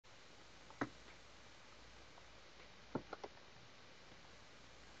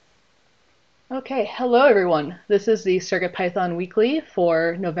Okay, hello everyone. This is the CircuitPython Weekly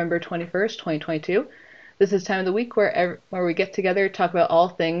for November 21st, 2022. This is time of the week where we get together to talk about all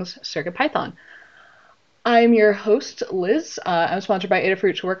things CircuitPython. I'm your host, Liz. I'm sponsored by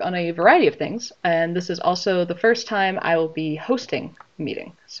Adafruit to work on a variety of things, and this is also the first time I will be hosting a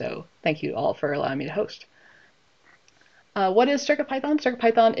meeting, so thank you all for allowing me to host. What is CircuitPython?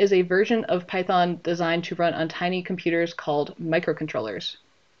 CircuitPython is a version of Python designed to run on tiny computers called microcontrollers.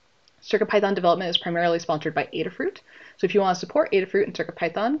 CircuitPython development is primarily sponsored by Adafruit, so if you want to support Adafruit and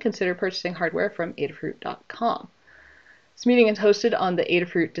CircuitPython, consider purchasing hardware from adafruit.com. This meeting is hosted on the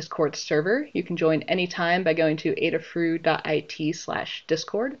Adafruit Discord server. You can join anytime by going to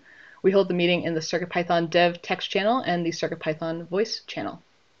adafruit.it/discord. We hold the meeting in the CircuitPython dev text channel and the CircuitPython voice channel.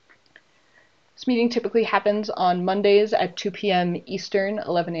 This meeting typically happens on Mondays at 2 p.m. Eastern,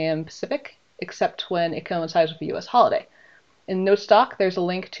 11 a.m. Pacific, except when it coincides with a US holiday. In Notestock, there's a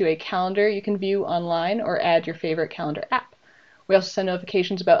link to a calendar you can view online or add your favorite calendar app. We also send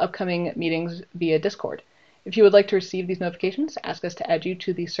notifications about upcoming meetings via Discord. If you would like to receive these notifications, ask us to add you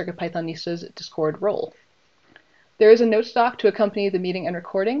to the CircuitPythonistas Discord role. There is a Notestock to accompany the meeting and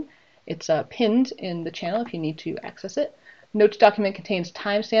recording. It's pinned in the channel if you need to access it. Notes document contains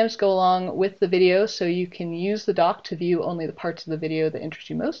timestamps go along with the video, so you can use the doc to view only the parts of the video that interest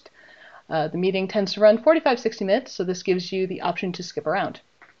you most. The meeting tends to run 45-60 minutes, so this gives you the option to skip around.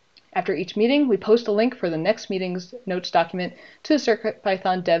 After each meeting, we post a link for the next meeting's notes document to the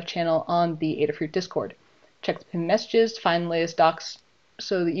CircuitPython dev channel on the Adafruit Discord. Check the pinned messages to find the latest docs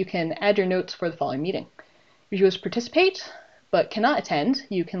so that you can add your notes for the following meeting. If you wish to participate but cannot attend,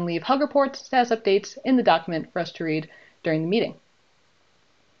 you can leave hug reports and status updates in the document for us to read during the meeting.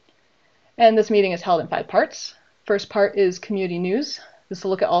 And this meeting is held in 5 parts. First part is community news. This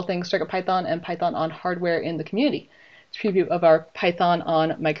will look at all things CircuitPython and Python on hardware in the community. It's a preview of our Python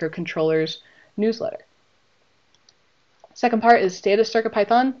on microcontrollers newsletter. Second part is state of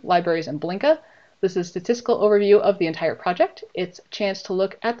CircuitPython, libraries, and Blinka. This is a statistical overview of the entire project. It's a chance to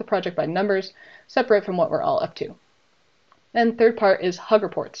look at the project by numbers, separate from what we're all up to. And third part is hug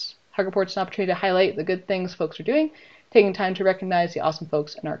reports. Hug reports is an opportunity to highlight the good things folks are doing, taking time to recognize the awesome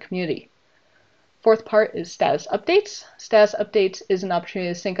folks in our community. Fourth part is status updates. Status updates is an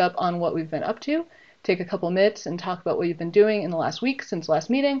opportunity to sync up on what we've been up to, take a couple minutes and talk about what you've been doing in the last week since last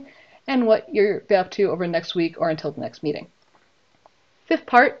meeting, and what you're up to over the next week or until the next meeting. Fifth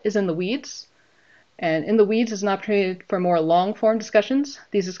part is in the weeds. And in the weeds is an opportunity for more long-form discussions.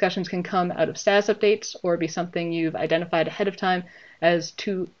 These discussions can come out of status updates or be something you've identified ahead of time as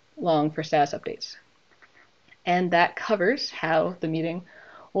too long for status updates. And that covers how the meeting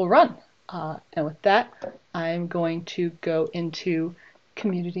will run. And with that, I'm going to go into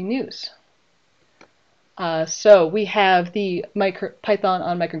community news. So we have the Python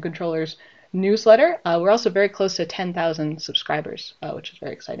on microcontrollers newsletter. We're also very close to 10,000 subscribers, which is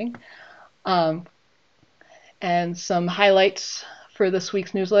very exciting. And some highlights for this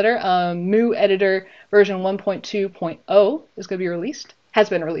week's newsletter. Mu editor version 1.2.0 is going to be released. Has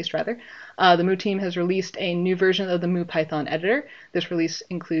been released, rather. The Mu team has released a new version of the Mu Python editor. This release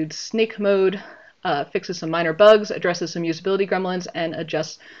includes snake mode, fixes some minor bugs, addresses some usability gremlins, and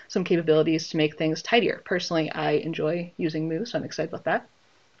adjusts some capabilities to make things tidier. Personally, I enjoy using Mu, so I'm excited about that.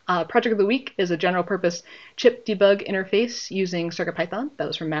 Project of the week is a general purpose chip debug interface using CircuitPython. That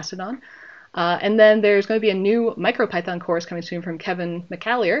was from Mastodon. And then there's going to be a new MicroPython course coming soon from Kevin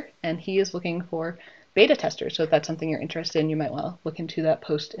McAleer, and he is looking for beta testers. So if that's something you're interested in, you might want to look into that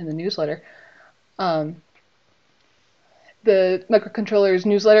post in the newsletter. The microcontrollers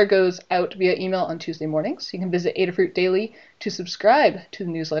newsletter goes out via email on Tuesday mornings. You can visit Adafruit Daily to subscribe to the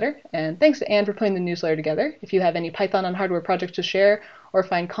newsletter. And thanks to Anne for putting the newsletter together. If you have any Python on hardware projects to share or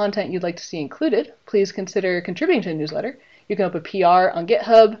find content you'd like to see included, please consider contributing to the newsletter. You can open PR on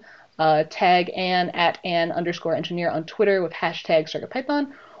GitHub, tag Anne at Anne_engineer on Twitter with hashtag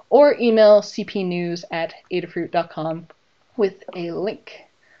CircuitPython, or email cpnews@adafruit.com with a link.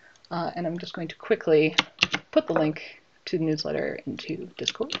 And I'm just going to quickly put the link to the newsletter into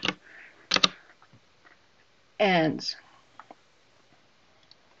Discord. And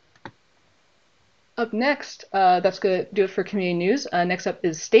up next, that's going to do it for community news. Next up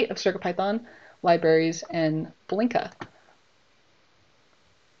is state of CircuitPython, libraries, and Blinka.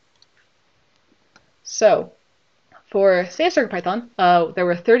 So, for State of CircuitPython, there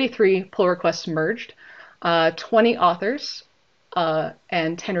were 33 pull requests merged, 20 authors,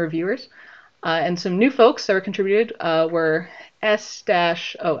 and 10 reviewers. And some new folks that were contributed were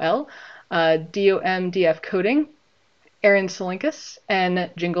S-OL, DOMDF Coding, Aaron Solinkus,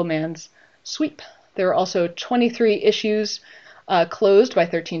 and Jingle Man's Sweep. There were also 23 issues closed by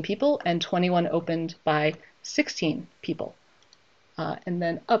 13 people, and 21 opened by 16 people. And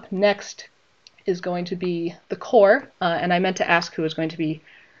then up next is going to be the core, and I meant to ask who is going to be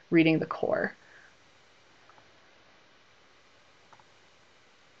reading the core.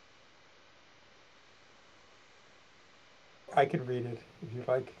 I can read it if you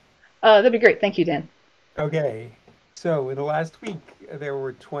like. That'd be great. Thank you, Dan. Okay. So in the last week, there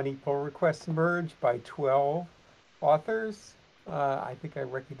were 20 pull requests merged by 12 authors. I think I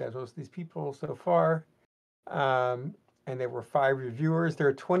recognize most of these people so far. And there were 5 reviewers. There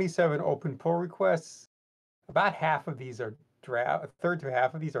are 27 open pull requests. About half of these are draft, a third to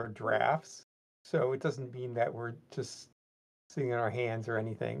half of these are drafts. So it doesn't mean that we're just sitting on our hands or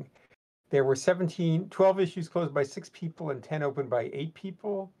anything. There were 12 issues closed by 6 people and 10 opened by 8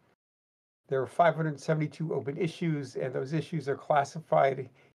 people. There are 572 open issues, and those issues are classified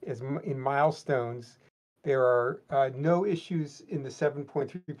as in milestones. There are no issues in the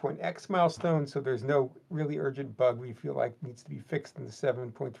 7.3.x milestone, so there's no really urgent bug we feel like needs to be fixed in the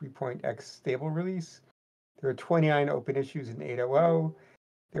 7.3.x stable release. There are 29 open issues in 8.0.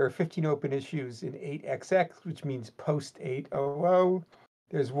 There are 15 open issues in 8xx, which means post 8.0.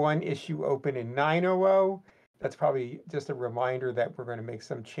 There's one issue open in 9.0. That's probably just a reminder that we're going to make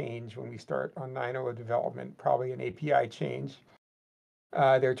some change when we start on 9.0 development, probably an API change.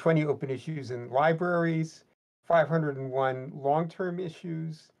 There are 20 open issues in libraries, 501 long-term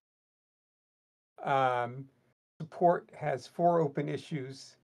issues. Support has 4 open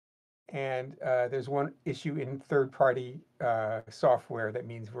issues, and there's one issue in third-party software. That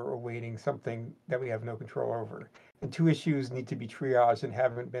means we're awaiting something that we have no control over. And 2 issues need to be triaged and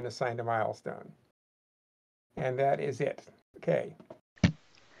haven't been assigned a milestone. And that is it. Okay.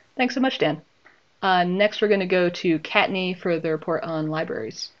 Thanks so much, Dan. Next, we're going to go to Kattni for the report on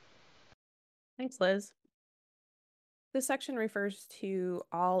libraries. Thanks, Liz. This section refers to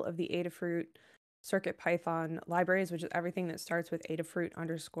all of the Adafruit CircuitPython libraries, which is everything that starts with Adafruit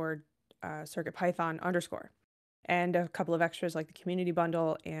underscore CircuitPython underscore, and a couple of extras like the community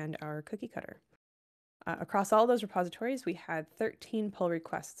bundle and our cookie cutter. Across all those repositories, we had 13 pull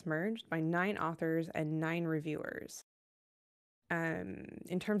requests merged by 9 authors and 9 reviewers.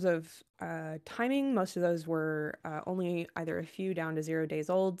 In terms of timing, most of those were only either a few down to 0 days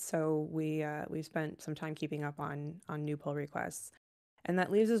old, so we spent some time keeping up on new pull requests, and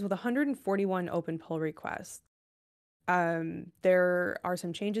that leaves us with 141 open pull requests. There are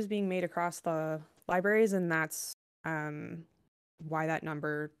some changes being made across the libraries, and that's why that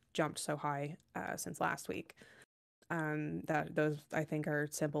number jumped so high since last week. Those I think are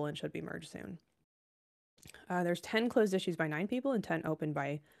simple and should be merged soon. There's 10 closed issues by 9 people and 10 open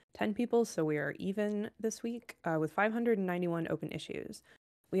by 10 people, so we are even this week with 591 open issues.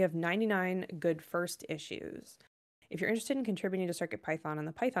 We have 99 good first issues. If you're interested in contributing to CircuitPython on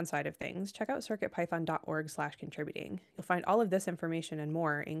the Python side of things, check out circuitpython.org/contributing. You'll find all of this information and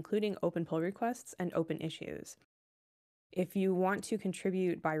more, including open pull requests and open issues. If you want to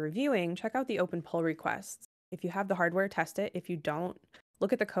contribute by reviewing, check out the open pull requests. If you have the hardware, test it. If you don't,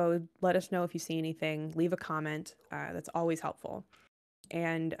 look at the code, let us know if you see anything, leave a comment. That's always helpful.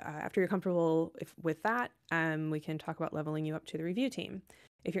 And after you're comfortable with that, we can talk about leveling you up to the review team.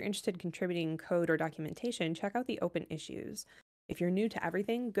 If you're interested in contributing code or documentation, check out the open issues. If you're new to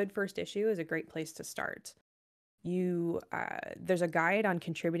everything, Good First Issue is a great place to start. There's a guide on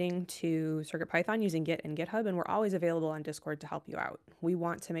contributing to CircuitPython using Git and GitHub, and we're always available on Discord to help you out. We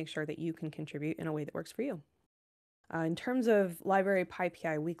want to make sure that you can contribute in a way that works for you. In terms of library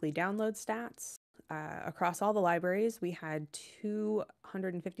PyPI weekly download stats, across all the libraries, we had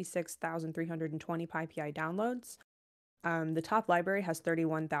 256,320 PyPI downloads. The top library has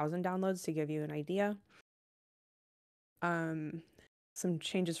 31,000 downloads to give you an idea. Some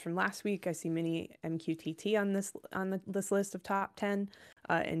changes from last week. I see Mini MQTT on this list of top 10,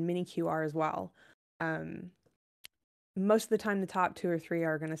 and Mini QR as well. Most of the time, the top 2 or 3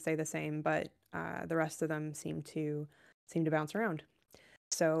 are going to stay the same, but the rest of them seem to bounce around.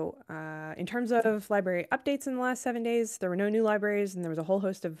 So in terms of library updates in the last 7 days, there were no new libraries, and there was a whole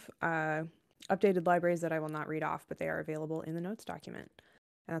host of updated libraries that I will not read off, but they are available in the notes document.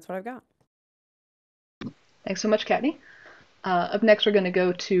 And that's what I've got. Thanks so much, Kattni. Up next, we're going to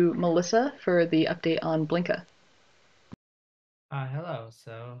go to Melissa for the update on Blinka. Hello.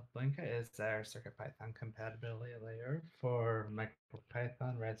 So Blinka is our CircuitPython compatibility layer for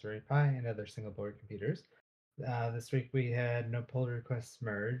MicroPython, Raspberry Pi, and other single board computers. This week we had no pull requests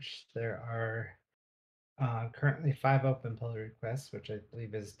merged. There are currently 5 open pull requests, which I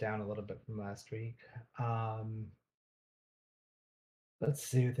believe is down a little bit from last week. Let's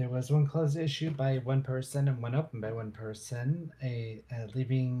see. There was one closed issue by one person and one open by one person,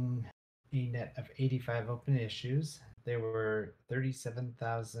 leaving a net of 85 open issues. There were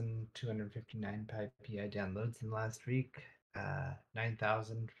 37,259 PyPI downloads in the last week,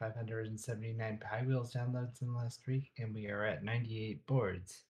 9,579 PyWheels downloads in the last week, and we are at 98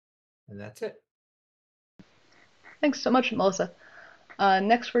 boards. And that's it. Thanks so much, Melissa.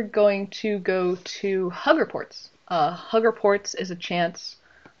 Next, we're going to go to Hug Reports. Hug Reports is a chance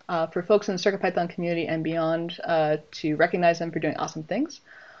for folks in the CircuitPython community and beyond to recognize them for doing awesome things.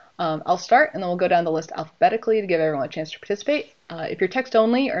 I'll start, and then we'll go down the list alphabetically to give everyone a chance to participate. If you're text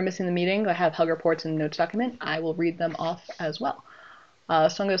only or missing the meeting, I have Hug Reports in the notes document. I will read them off as well. So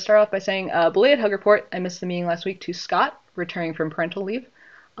I'm going to start off by saying, belated Hug Report. I missed the meeting last week to Scott, returning from parental leave.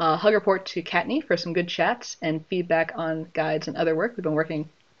 Hug Report to Katney for some good chats and feedback on guides and other work. We've been working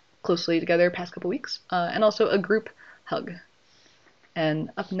closely together the past couple weeks. And also a group hug. And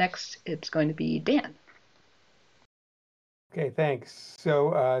up next, it's going to be Dan. Okay, thanks.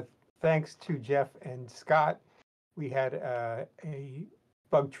 So thanks to Jeff and Scott. We had a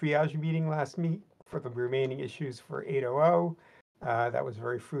bug triage meeting last week for the remaining issues for 8.0. That was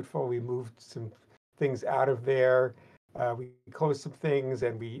very fruitful. We moved some things out of there. We closed some things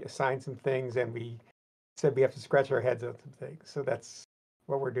and we assigned some things and we said we have to scratch our heads on some things. So that's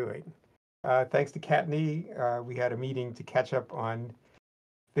what we're doing. Thanks to Katney, we had a meeting to catch up on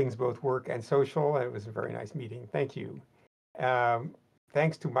things, both work and social. And it was a very nice meeting. Thank you.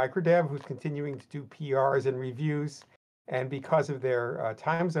 Thanks to Microdev, who's continuing to do PRs and reviews. And because of their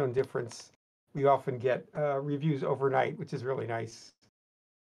time zone difference, we often get reviews overnight, which is really nice.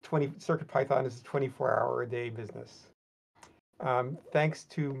 CircuitPython is a 24-hour-a-day business. Thanks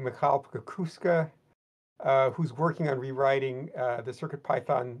to Michal Pakakuska, who's working on rewriting the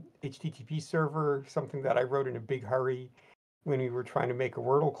CircuitPython HTTP server, something that I wrote in a big hurry when we were trying to make a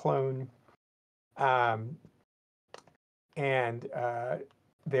Wordle clone. And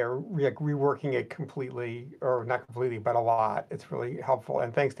they're reworking it completely, or not completely, but a lot. It's really helpful.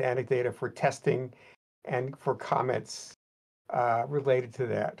 And thanks to Anecdata for testing and for comments related to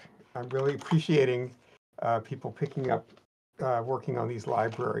that. I'm really appreciating people picking up, working on these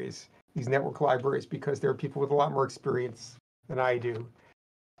libraries, these network libraries, because there are people with a lot more experience than I do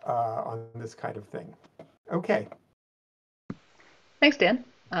on this kind of thing. Okay. Thanks, Dan.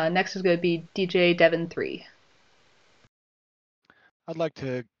 Next is going to be DJ Devin 3. I'd like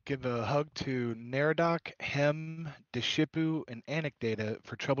to give a hug to Neradoc, Hem, Deshipu, and Anecdata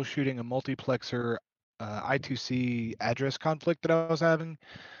for troubleshooting a multiplexer I2C address conflict that I was having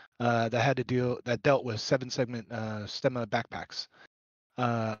that dealt with 7-segment stemma backpacks.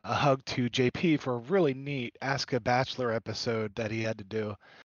 A hug to JP for a really neat Ask a Bachelor episode that he had to do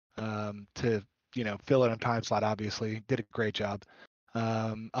to fill in a time slot. Obviously, did a great job.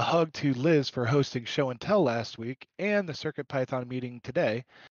 A hug to Liz for hosting Show and Tell last week and the CircuitPython meeting today.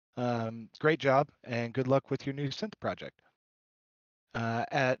 Great job and good luck with your new synth project.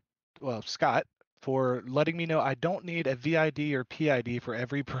 Scott, for letting me know I don't need a VID or PID for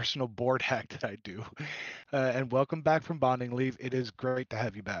every personal board hack that I do. And welcome back from bonding leave. It is great to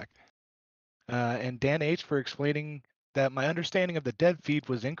have you back. And Dan H for explaining that my understanding of the dev feed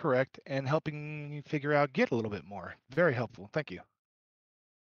was incorrect and helping me figure out Git a little bit more. Very helpful. Thank you.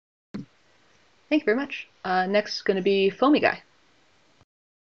 Thank you very much. Next is going to be Foamy Guy.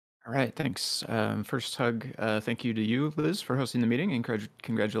 All right, thanks. First hug, thank you to you, Liz, for hosting the meeting, and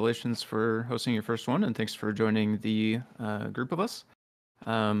congratulations for hosting your first one, and thanks for joining the group of us.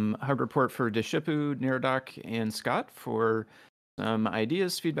 Hug report for Deshipu, Neradoc, and Scott for some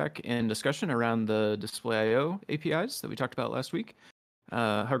ideas, feedback, and discussion around the Display.io APIs that we talked about last week.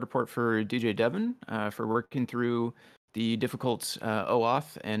 Hug report for DJ Devon for working through the difficult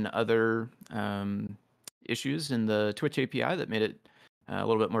OAuth and other issues in the Twitch API that made it a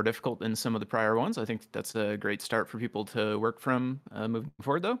little bit more difficult than some of the prior ones. I think that's a great start for people to work from moving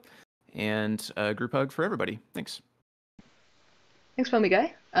forward, though. And a group hug for everybody. Thanks. Thanks, Foamy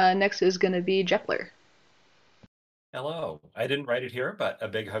Guy. Next is going to be Jepler. Hello. I didn't write it here, but a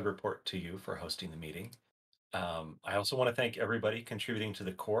big hug report to you for hosting the meeting. I also want to thank everybody contributing to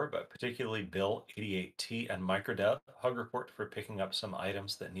the core, but particularly Bill, 88T, and Microdev. Hug report for picking up some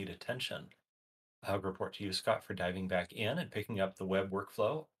items that need attention. A hug report to you, Scott, for diving back in and picking up the web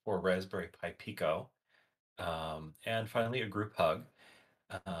workflow for Raspberry Pi Pico. And finally, a group hug.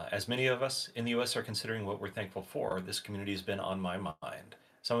 As many of us in the US are considering what we're thankful for, this community has been on my mind.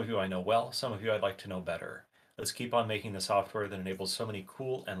 Some of you I know well, some of you I'd like to know better. Let's keep on making the software that enables so many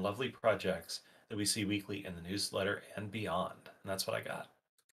cool and lovely projects that we see weekly in the newsletter and beyond. And that's what I got.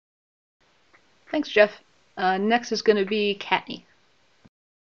 Thanks, Jeff. Next is going to be Katney.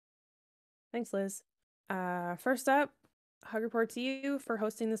 Thanks, Liz. First up, hug report to you for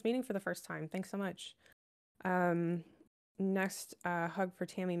hosting this meeting for the first time. Thanks so much. Next, hug for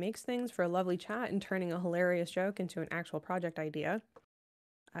Tammy Makes Things for a lovely chat and turning a hilarious joke into an actual project idea.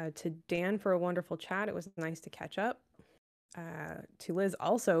 To Dan for a wonderful chat. It was nice to catch up. To Liz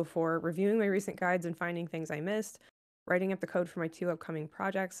also for reviewing my recent guides and finding things I missed, writing up the code for my 2 upcoming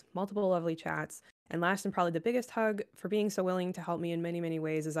projects, multiple lovely chats, and last and probably the biggest hug for being so willing to help me in many, many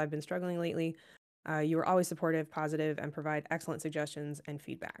ways as I've been struggling lately. You were always supportive, positive, and provide excellent suggestions and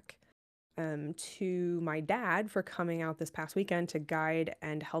feedback. To my dad for coming out this past weekend to guide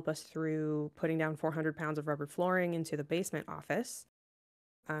and help us through putting down 400 pounds of rubber flooring into the basement office.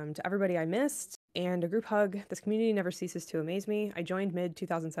 To everybody I missed, and a group hug. This community never ceases to amaze me. I joined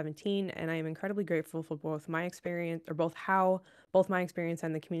mid-2017, and I am incredibly grateful for both my experience, or how both my experience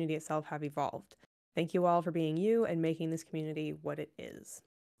and the community itself have evolved. Thank you all for being you and making this community what it is.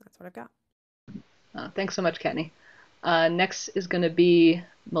 That's what I've got. Thanks so much, Katney. Next is going to be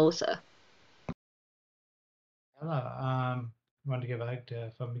Melissa. Hello. I wanted to give a hug to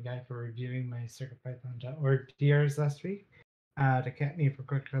Foamy Guy for reviewing my CircuitPython.org PRs last week. To Katney for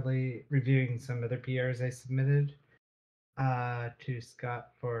quickly reviewing some other PRs I submitted. To Scott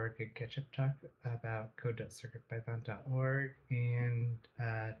for a good catch-up talk about code.circuitpython.org. And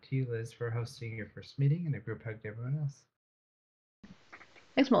to you, Liz, for hosting your first meeting, and a group hug to everyone else.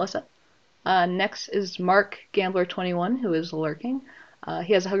 Thanks, Melissa. Next is Mark Gambler21, who is lurking.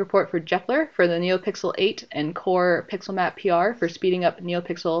 He has a hug report for Jepler for the NeoPixel 8 and Core Pixel Map PR for speeding up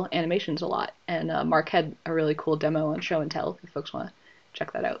NeoPixel animations a lot. And Mark had a really cool demo on Show and Tell if folks want to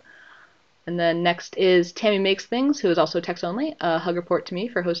check that out. And then next is Tammy Makes Things, who is also text only. A hug report to me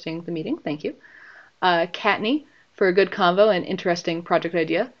for hosting the meeting. Thank you. Katney for a good convo and interesting project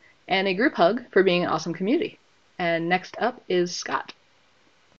idea. And a group hug for being an awesome community. And next up is Scott.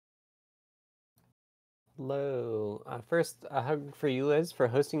 Hello. First, a hug for you, Liz, for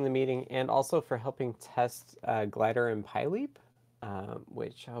hosting the meeting and also for helping test Glider and PyLeap,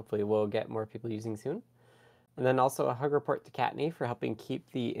 which hopefully we'll get more people using soon. And then also a hug report to Katney for helping keep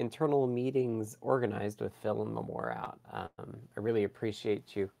the internal meetings organized with Phil and Memore out. I really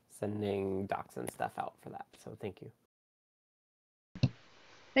appreciate you sending docs and stuff out for that, so thank you.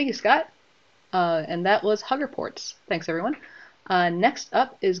 Thank you, Scott. And that was hug reports. Thanks, everyone. Next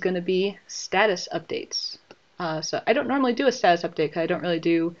up is going to be status updates. So I don't normally do a status update because I don't really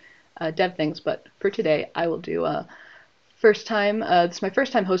do dev things, but for today I will do first time. This is my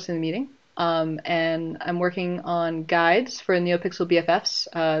first time hosting the meeting, and I'm working on guides for NeoPixel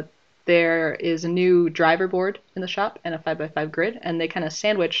BFFs. There is a new driver board in the shop and a 5x5 grid, and they kind of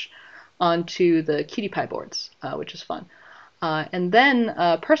sandwich onto the QtPy boards, which is fun. And then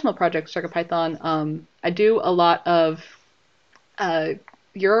personal project CircuitPython. I do a lot of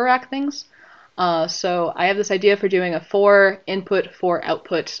Eurorack things. So I have this idea for doing a 4 input, 4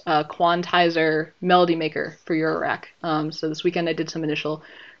 output quantizer melody maker for Eurorack. So this weekend I did some initial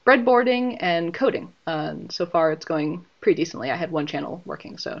breadboarding and coding. So far it's going pretty decently. I had one channel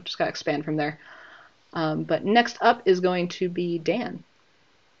working, so just got to expand from there. But next up is going to be Dan.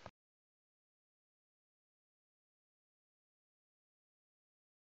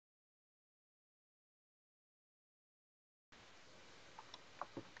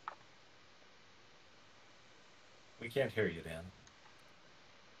 We can't hear you, Dan.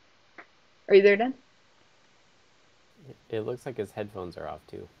 Are you there, Dan? It looks like his headphones are off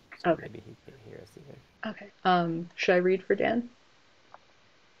too, so Okay. maybe he can't hear us either. Okay. Should I read for Dan?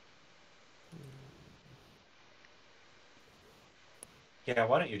 Yeah,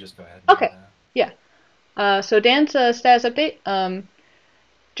 why don't you just go ahead and Okay. do that? Yeah. So Dan's status update.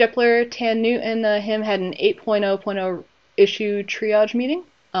 Jepler, Tan Newton, him had an 8.0.0 issue triage meeting.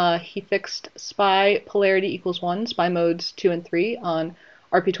 He fixed SPI polarity equals 1, SPI modes 2 and 3 on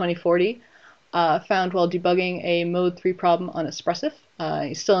RP2040. Found while debugging a mode 3 problem on Espressif.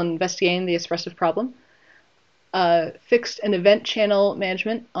 He's still investigating the Espressif problem. Fixed an event channel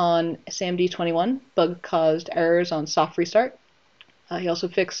management on SAMD21. Bug caused errors on soft restart. He also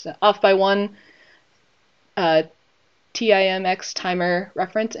fixed off by 1 TIMX timer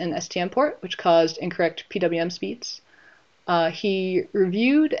reference and STM port, which caused incorrect PWM speeds. He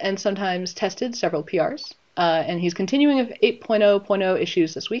reviewed and sometimes tested several PRs, and he's continuing with 8.0.0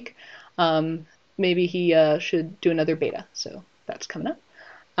 issues this week. Maybe he should do another beta, so that's coming up.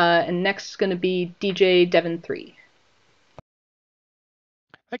 And next is going to be DJ Devon3.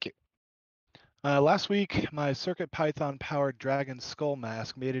 Thank you. Last week, my CircuitPython powered Dragon Skull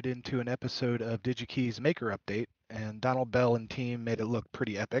Mask made it into an episode of DigiKey's Maker Update, and Donald Bell and team made it look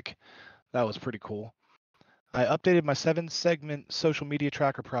pretty epic. That was pretty cool. I updated my 7-segment social media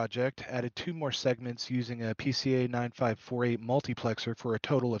tracker project, added 2 more segments using a PCA 9548 multiplexer for a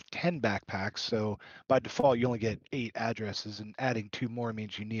total of 10 backpacks. So by default, you only get 8 addresses, and adding 2 more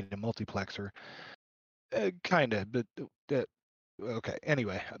means you need a multiplexer. Kinda, but okay.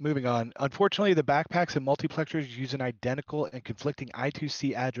 Anyway, moving on. Unfortunately, the backpacks and multiplexers use an identical and conflicting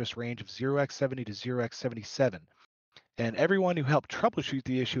I2C address range of 0x70 to 0x77. And everyone who helped troubleshoot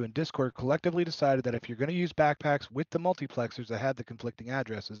the issue in Discord collectively decided that if you're going to use backpacks with the multiplexers that had the conflicting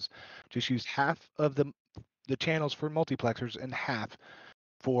addresses, just use half of the channels for multiplexers and half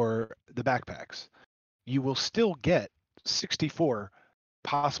for the backpacks. You will still get 64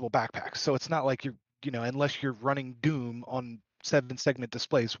 possible backpacks. So it's not like unless you're running Doom on 7-segment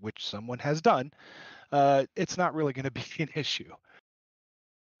displays, which someone has done, it's not really going to be an issue.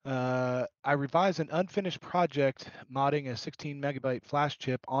 I revised an unfinished project modding a 16 megabyte flash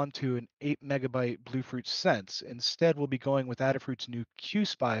chip onto an 8 megabyte Bluefruit Sense. Instead, we'll be going with Adafruit's new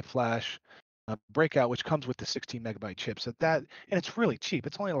QSpy flash breakout, which comes with the 16 megabyte chip. So and it's really cheap.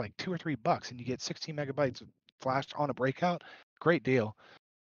 It's only like $2 or $3, and you get 16 megabytes of flash on a breakout. Great deal.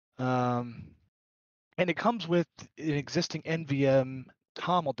 And it comes with an existing NVM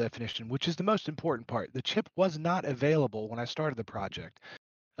TOML definition, which is the most important part. The chip was not available when I started the project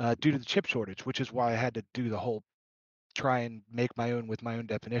due to the chip shortage, which is why I had to do the whole try and make my own with my own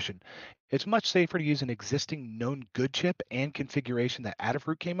definition. It's much safer to use an existing known good chip and configuration that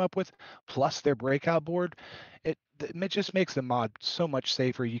Adafruit came up with, plus their breakout board. It just makes the mod so much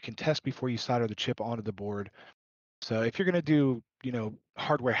safer. You can test before you solder the chip onto the board. So if you're going to do,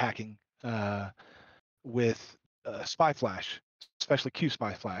 hardware hacking with Spy Flash, especially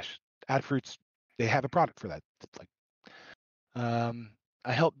QSpy Flash, Adafruit's, they have a product for that. It's like,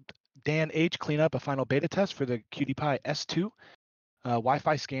 I helped Dan H clean up a final beta test for the QtPy S2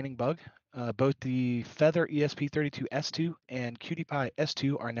 Wi-Fi scanning bug. Both the Feather ESP32 S2 and QtPy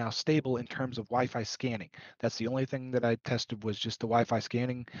S2 are now stable in terms of Wi-Fi scanning. That's the only thing that I tested was just the Wi-Fi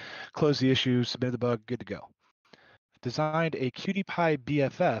scanning. Closed the issue, submitted the bug, good to go. Designed a QtPy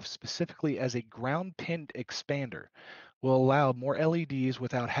BFF specifically as a ground pinned expander. Will allow more LEDs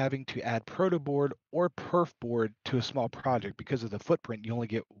without having to add proto board or perf board to a small project. Because of the footprint, you only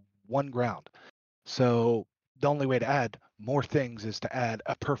get one ground. So the only way to add more things is to add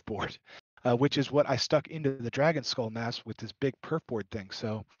a perf board, which is what I stuck into the Dragon Skull mask with this big perf board thing.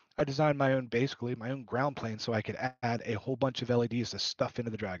 So I designed my own ground plane so I could add a whole bunch of LEDs to stuff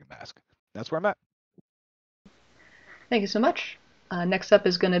into the Dragon mask. That's where I'm at. Thank you so much. Next up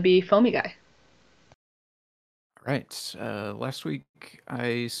is going to be Foamy Guy. All right. Last week,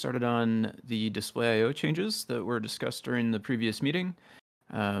 I started on the display I/O changes that were discussed during the previous meeting.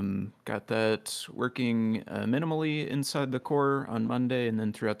 Got that working minimally inside the core on Monday, and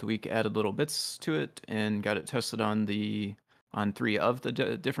then throughout the week added little bits to it and got it tested on 3 of the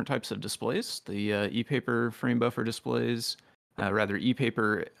different types of displays. The e-paper frame buffer displays,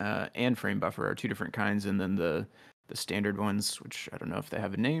 e-paper and frame buffer are 2 different kinds, and then the standard ones, which I don't know if they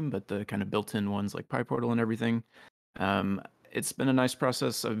have a name, but the kind of built-in ones like PyPortal and everything. It's been a nice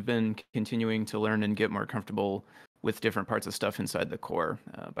process. I've been continuing to learn and get more comfortable with different parts of stuff inside the core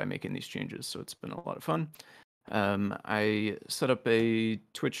by making these changes, so it's been a lot of fun. I set up a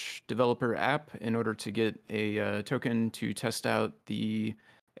Twitch developer app in order to get a token to test out the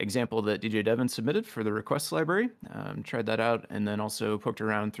example that DJ Devon submitted for the requests library. Tried that out, and then also poked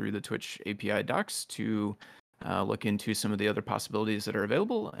around through the Twitch API docs to look into some of the other possibilities that are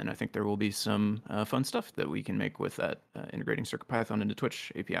available, and I think there will be some fun stuff that we can make with that, integrating CircuitPython into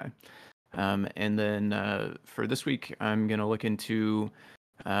Twitch API. And then for this week, I'm going to look into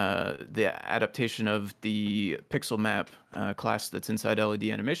the adaptation of the pixel map class that's inside LED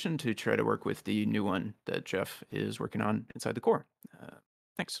animation to try to work with the new one that Jeff is working on inside the core.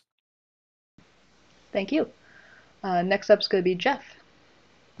 Thanks. Thank you. Next up is going to be Jeff.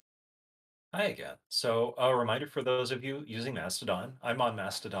 Hi again. So a reminder for those of you using Mastodon, I'm on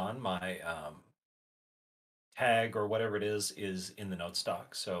Mastodon. My tag or whatever it is in the notes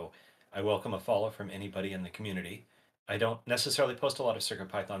doc. So I welcome a follow from anybody in the community. I don't necessarily post a lot of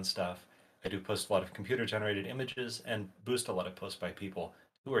CircuitPython stuff. I do post a lot of computer generated images and boost a lot of posts by people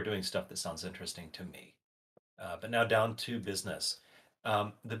who are doing stuff that sounds interesting to me. But now down to business.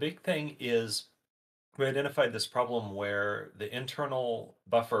 The big thing is we identified this problem where the internal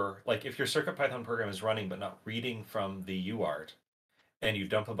buffer, like if your CircuitPython program is running but not reading from the UART, and you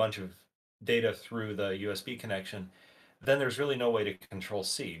dump a bunch of data through the USB connection, then there's really no way to control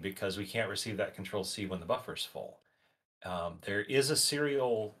C because we can't receive that control C when the buffer's full. There is a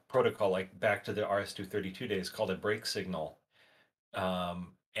serial protocol, like back to the RS-232 days, called a break signal.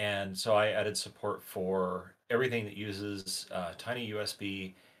 And so I added support for everything that uses tiny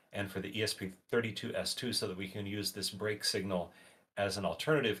USB, and for the ESP32S2 so that we can use this break signal as an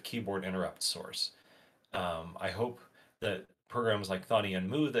alternative keyboard interrupt source. I hope that programs like Thani and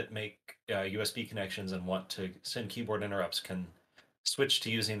Moo that make USB connections and want to send keyboard interrupts can switch to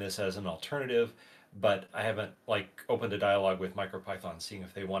using this as an alternative, but I haven't opened a dialogue with MicroPython seeing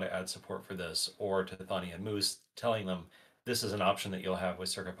if they want to add support for this, or to Thani and Moose telling them this is an option that you'll have with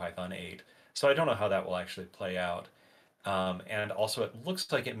CircuitPython 8. So I don't know how that will actually play out. And also it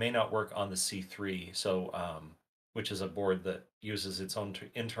looks like it may not work on the C3, which is a board that uses its own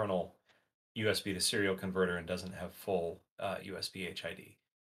internal USB to serial converter and doesn't have full USB HID.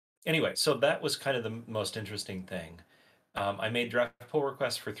 Anyway, so that was kind of the most interesting thing. I made draft pull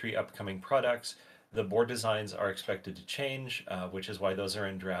requests for 3 upcoming products. The board designs are expected to change, which is why those are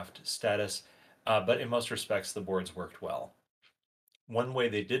in draft status. But in most respects, the boards worked well. One way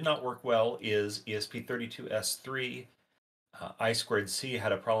they did not work well is ESP32S3. I2C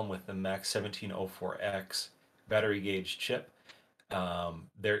had a problem with the MAX1704X battery gauge chip.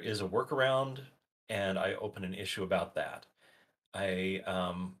 There is a workaround, and I opened an issue about that. I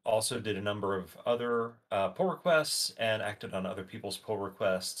also did a number of other pull requests and acted on other people's pull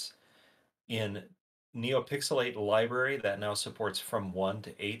requests. In NeoPixelate library, that now supports from 1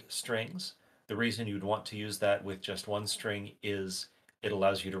 to 8 strings. The reason you'd want to use that with just 1 string is it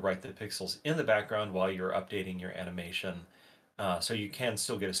allows you to write the pixels in the background while you're updating your animation. So you can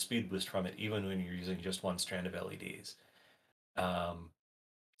still get a speed boost from it even when you're using just 1 strand of LEDs.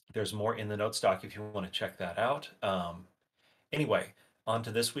 There's more in the notes doc if you want to check that out. Anyway, on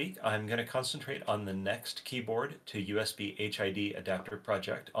to this week. I'm going to concentrate on the next keyboard to USB HID adapter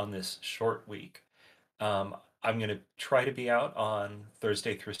project on this short week. I'm going to try to be out on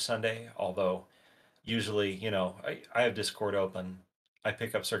Thursday through Sunday, although usually, I have Discord open. I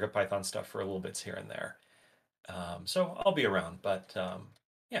pick up CircuitPython stuff for a little bits here and there. So I'll be around, but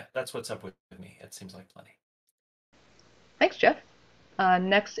yeah, that's what's up with me. It seems like plenty. Thanks, Jeff.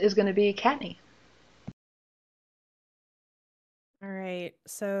 Next is going to be Katney. All right,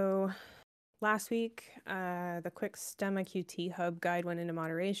 so last week, the quick Stemma QT Hub guide went into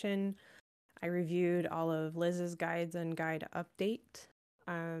moderation. I reviewed all of Liz's guides and guide update.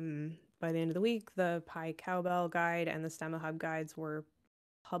 By the end of the week, the Pi Cowbell guide and the Stemma Hub guides were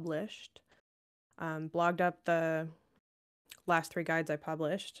published. Blogged up the last 3 guides I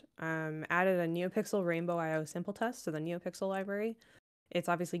published. Added a NeoPixel Rainbow IO simple test to the NeoPixel library. It's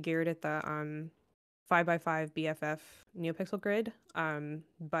obviously geared at the 5x5 BFF NeoPixel grid,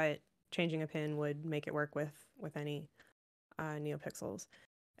 but changing a pin would make it work with any NeoPixels.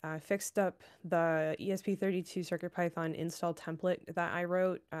 Fixed up the ESP32 CircuitPython install template that I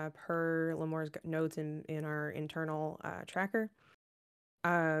wrote per Lamore's notes in our internal tracker.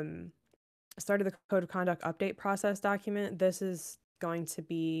 Started the code of conduct update process document. This is going to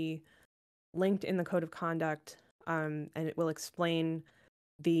be linked in the code of conduct, and it will explain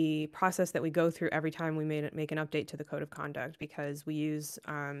the process that we go through every time we make an update to the code of conduct, because we use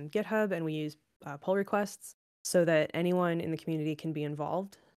GitHub and we use pull requests so that anyone in the community can be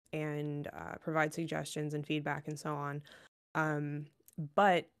involved and provide suggestions and feedback and so on.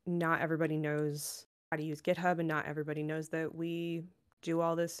 But not everybody knows how to use GitHub, and not everybody knows that we do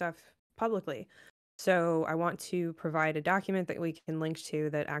all this stuff publicly. So I want to provide a document that we can link to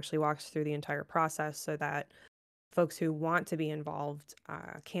that actually walks through the entire process so that folks who want to be involved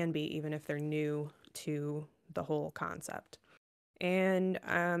can be, even if they're new to the whole concept. And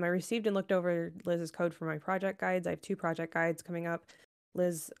I received and looked over Liz's code for my project guides. I have 2 project guides coming up.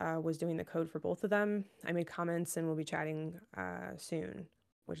 Liz was doing the code for both of them. I made comments and we'll be chatting soon,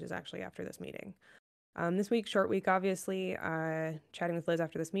 which is actually after this meeting. This week, short week, obviously, chatting with Liz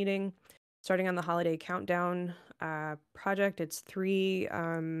after this meeting. Starting on the holiday countdown project, it's 3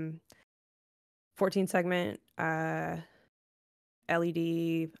 14-segment LED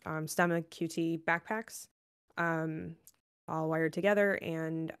Stemma QT backpacks, all wired together,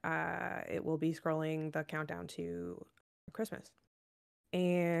 and it will be scrolling the countdown to Christmas.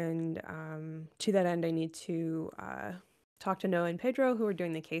 And to that end, I need to talk to Noah and Pedro, who are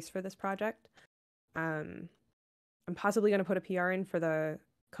doing the case for this project. I'm possibly going to put a PR in for the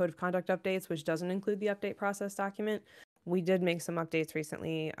code of conduct updates, which doesn't include the update process document. We did make some updates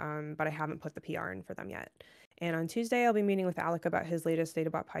recently, but I haven't put the PR in for them yet. And on Tuesday, I'll be meeting with Alec about his latest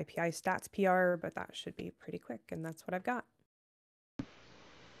DataBot PI stats PR, but that should be pretty quick, and that's what I've got.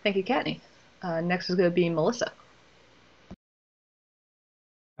 Thank you, Katney. Next is going to be Melissa.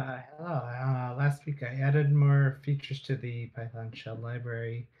 Hello. Last week I added more features to the Python shell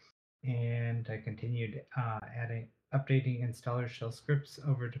library, and I continued updating installer shell scripts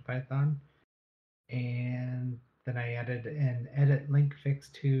over to Python. And then I added an edit link fix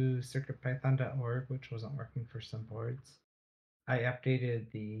to CircuitPython.org, which wasn't working for some boards. I updated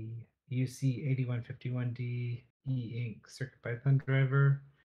the UC8151D e-ink CircuitPython driver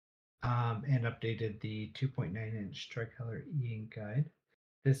and updated the 2.9-inch tricolor e-ink guide.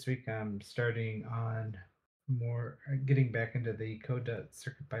 This week I'm starting on getting back into the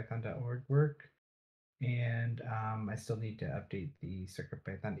code.circuitpython.org work, and I still need to update the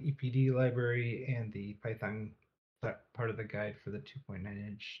CircuitPython EPD library and the Python part of the guide for the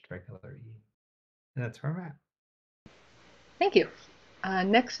 2.9-inch tricolor E. And that's where I'm at. Thank you.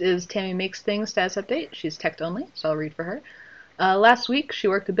 Next is Tammy Makes Things status update. She's text only, so I'll read for her. Last week, she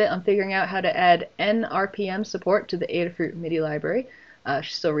worked a bit on figuring out how to add NRPM support to the Adafruit MIDI library.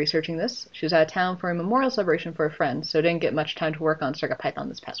 She's still researching this. She was out of town for a memorial celebration for a friend, so didn't get much time to work on CircuitPython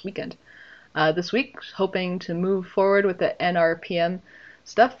this past weekend. This week, hoping to move forward with the NRPM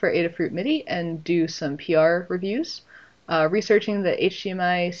stuff for Adafruit MIDI and do some PR reviews. Researching the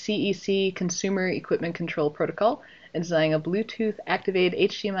HDMI CEC Consumer Equipment Control Protocol and designing a Bluetooth activated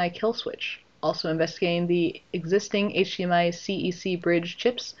HDMI kill switch. Also investigating the existing HDMI CEC bridge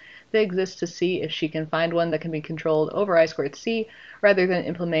chips that exist to see if she can find one that can be controlled over I2C rather than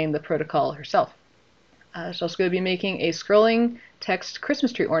implementing the protocol herself. She's also going to be making a scrolling text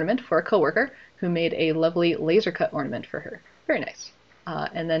Christmas tree ornament for a coworker who made a lovely laser cut ornament for her. Very nice.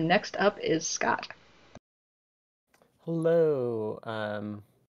 And then next up is Scott. Hello.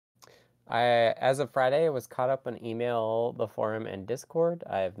 As of Friday, I was caught up on email, the forum, and Discord.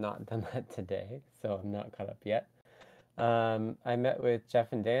 I have not done that today, so I'm not caught up yet. I met with Jeff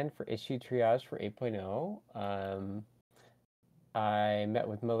and Dan for issue triage for 8.0. I met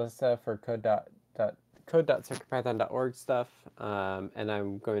with Melissa for code.circuitpython.org stuff, and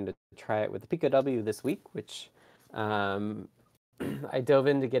I'm going to try it with the PicoW this week, which I dove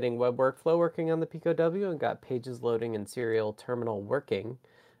into getting web workflow working on the PicoW and got pages loading and serial terminal working.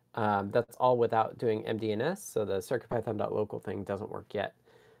 That's all without doing MDNS, so the CircuitPython.local thing doesn't work yet.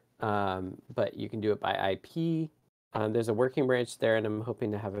 But you can do it by IP. There's a working branch there, and I'm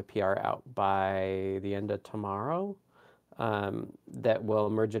hoping to have a PR out by the end of tomorrow that will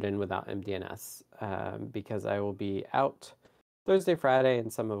merge it in without MDNS because I will be out Thursday, Friday,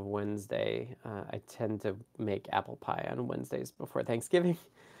 and some of Wednesday. I tend to make apple pie on Wednesdays before Thanksgiving,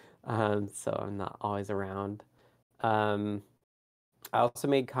 so I'm not always around. I also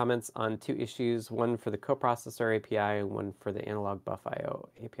made comments on 2 issues, one for the coprocessor API and one for the analog buff IO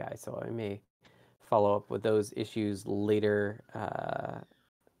API. So I may follow up with those issues later,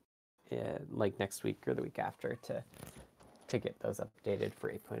 like next week or the week after to get those updated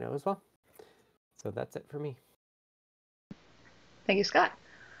for 8.0 as well. So that's it for me. Thank you, Scott.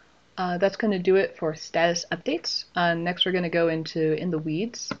 That's going to do it for status updates. Next, we're going to go into In the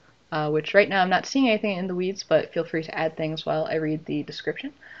Weeds, which right now I'm not seeing anything in the weeds, but feel free to add things while I read the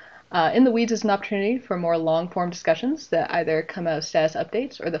description. In the Weeds is an opportunity for more long-form discussions that either come out of status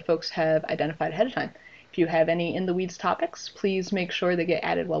updates or that folks have identified ahead of time. If you have any In the Weeds topics, please make sure they get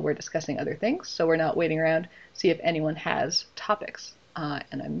added while we're discussing other things, so we're not waiting around to see if anyone has topics.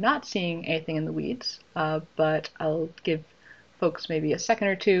 And I'm not seeing anything in the weeds, but I'll give folks maybe a second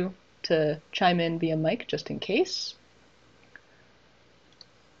or two to chime in via mic just in case.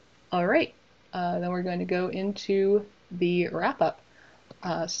 All right, then we're going to go into the wrap-up.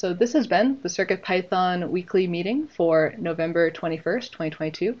 So this has been the CircuitPython weekly meeting for November 21st,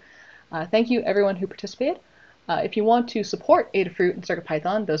 2022. Thank you everyone who participated. If you want to support Adafruit and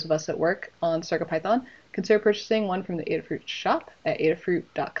CircuitPython, those of us that work on CircuitPython, consider purchasing one from the Adafruit shop at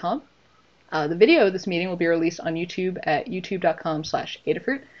adafruit.com. The video of this meeting will be released on YouTube at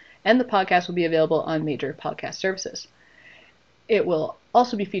youtube.com/Adafruit, and the podcast will be available on major podcast services. It will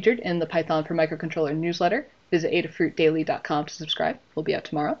also be featured in the Python for Microcontroller newsletter. Visit adafruitdaily.com to subscribe. We'll be out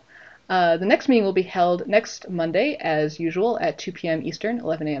tomorrow. The next meeting will be held next Monday, as usual, at 2 p.m. Eastern,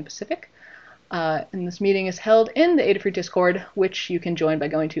 11 a.m. Pacific. And this meeting is held in the Adafruit Discord, which you can join by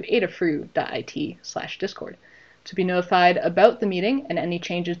going to adafruit.it/discord. To be notified about the meeting and any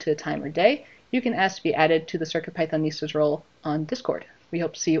changes to the time or day, you can ask to be added to the CircuitPythonistas role on Discord. We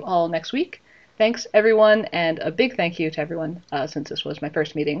hope to see you all next week. Thanks, everyone, and a big thank you to everyone since this was my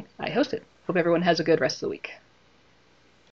first meeting I hosted. Hope everyone has a good rest of the week.